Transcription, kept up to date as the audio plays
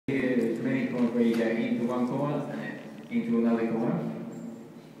you go into one corner and then into another corner.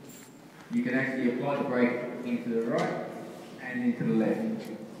 You can actually apply the brake into the right and into the left.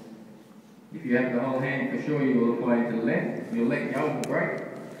 If you have the whole hand, for sure you will apply into the left. You'll let go of the brake,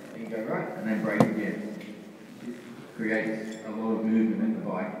 and go right, and then brake again. This creates a lot of movement in the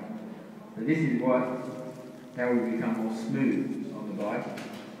bike. So this is how we become more smooth on the bike.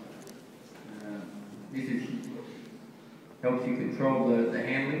 This helps you control the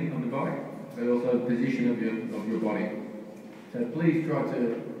handling of the bike, but also the position of your body. So please try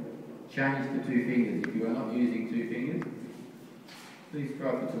to change to 2 fingers. If you are not using 2 fingers, please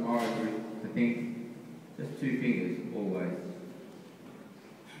try for tomorrow to think just 2 fingers always.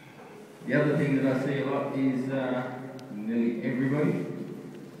 The other thing that I see a lot is nearly everybody,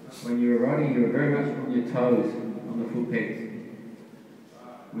 when you're riding, you're very much on your toes on the foot pegs,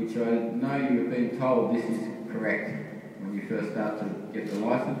 which I know you have been told this is correct when you first start to get the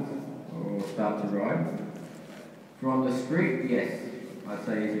license or start to ride. From the street, yes, I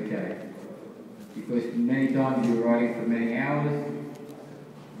say it's okay. Because many times you're riding for many hours,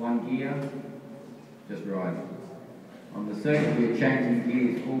 one gear, just ride. On the circuit, we're changing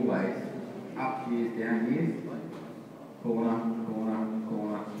gears always. Up gears, down gears, corner, corner,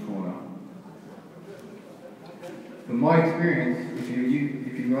 corner, corner. From my experience, if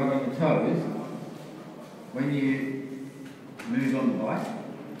you ride on your toes, when you move on the bike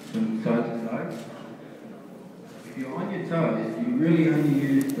from side to side, if you're on your toes, you really only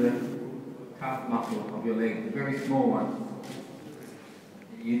use the calf muscle of your leg, the very small one.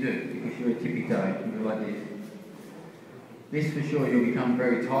 You do, because you're a tippy toe, you're like this. This for sure, you'll become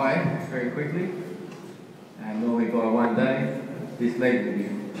very tired very quickly, and normally by one day, this leg will be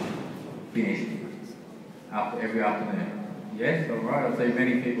finished after every afternoon. Yes, alright, I see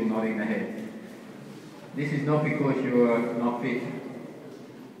many people nodding their head. This is not because you are not fit,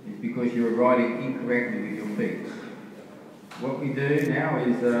 it's because you are riding incorrectly with your feet. What we do now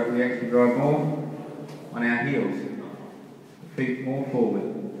is we actually drive more on our heels, feet more forward.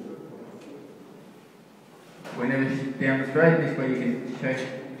 Whenever down the straight, this way you can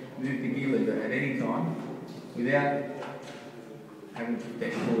move the gear lever at any time without having to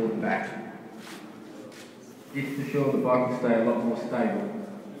step forward and back. This for sure the bike will stay a lot more stable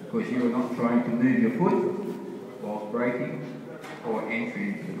because you are not trying to move your foot whilst braking or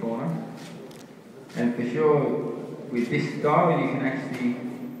entering into the corner. And for sure with this style you can actually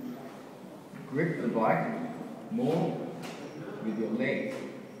grip the bike more with your legs,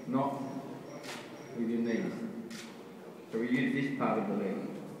 not with your knees. So we use this part of the leg.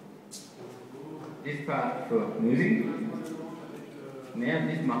 This part for moving. Now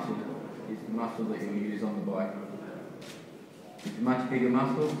this muscle is the muscle that you'll use on the bike. It's a much bigger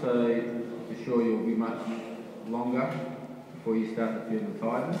muscle, so for sure you'll be much longer before you start to feel the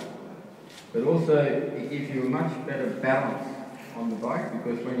tiredness. But also it gives you a much better balance on the bike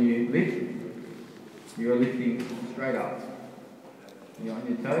because when you lift, you're lifting straight up. You're on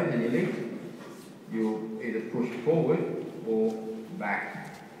your toes and you lift, you'll either push forward or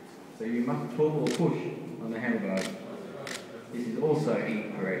back. So you must pull or push on the handlebars. This is also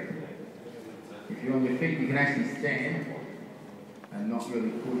incorrect. If you're on your feet, you can actually stand and not really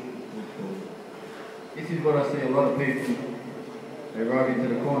push or pull. This is what I see a lot of people, they ride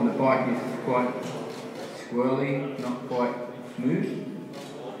into the corner, the bike is quite squirrely, not quite smooth.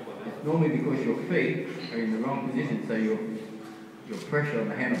 It's normally because your feet are in the wrong position, so your pressure on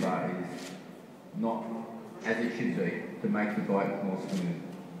the handlebar is not as it should be to make the bike more smooth.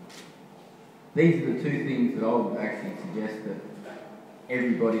 These are the 2 things that I would actually suggest that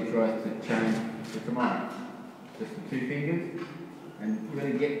everybody tries to change for tomorrow. Just the 2 fingers and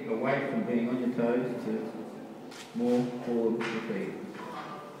really get away from being on your toes to more forward with your feet.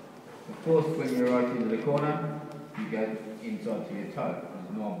 Of course, when you're right into the corner, you go inside to your toe,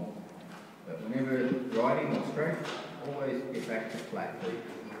 as normal. But whenever riding or straight, always get back to flat feet.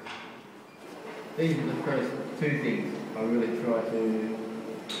 These are the first 2 things I really try to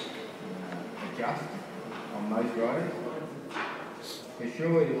adjust on most riders. For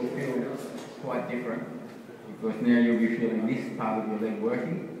sure it will feel quite different because now you'll be feeling this part of your leg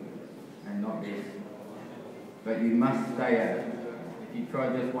working and not this. But you must stay at it. If you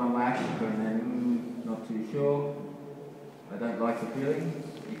try just one lap and then not too sure, I don't like the feeling.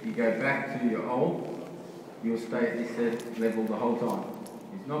 If you go back to your old, you'll stay at this level the whole time.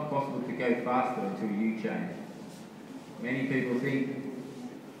 It's not possible to go faster until you change. Many people think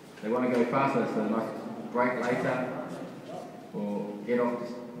they want to go faster, so they must brake later or get off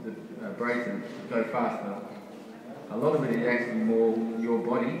the brakes and go faster. A lot of it is actually more your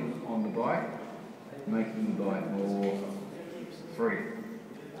body on the bike, making the bike more free.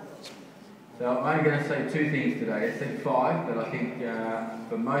 So I'm only going to say 2 things today. I said 5, but I think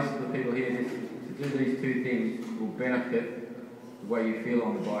for most of the people here, to do these 2 things will benefit the way you feel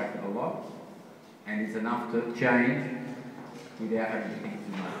on the bike a lot, and it's enough to change without having to think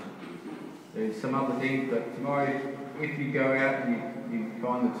too much. There's some other things, but tomorrow, if you go out and you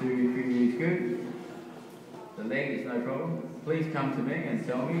find the 2 you use good, the leg is no problem, please come to me and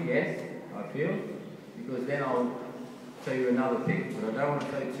tell me, yes, I feel, because then I'll tell you another thing. But I don't want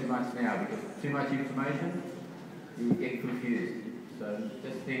to say too much now, because too much information, you will get confused. So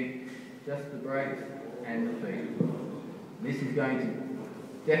just think, just the brakes and the feet. This is going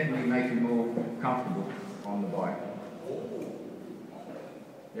to definitely make you more comfortable on the bike.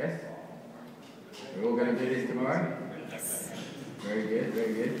 Yes? We're all going to do this tomorrow? Yes. Very good,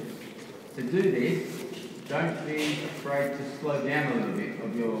 very good. To do this, don't be afraid to slow down a little bit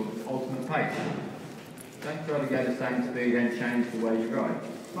of your ultimate pace. Don't try to go the same speed and change the way you ride.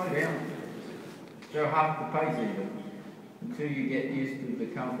 Slow down. Go half the pace even, until you get used to the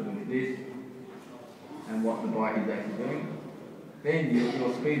comfort of this and what the bike is actually doing. Then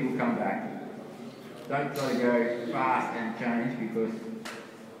your speed will come back. Don't try to go fast and change, because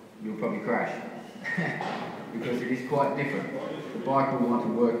you'll probably crash. Because it is quite different. The bike will want to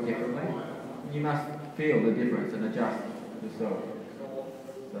work differently. You must feel the difference and adjust yourself.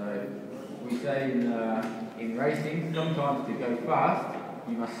 So we say in racing, sometimes to go fast,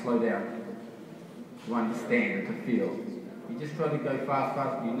 you must slow down to understand and to feel. You just try to go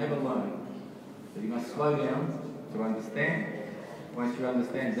fast, you never learn. So you must slow down to understand. Once you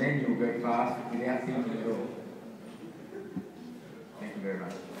understand, then you'll go fast without thinking at all. Thank you very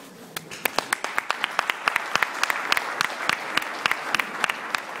much.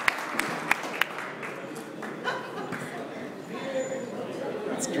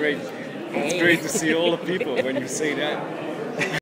 It's great. It's great to see all the people when you say that.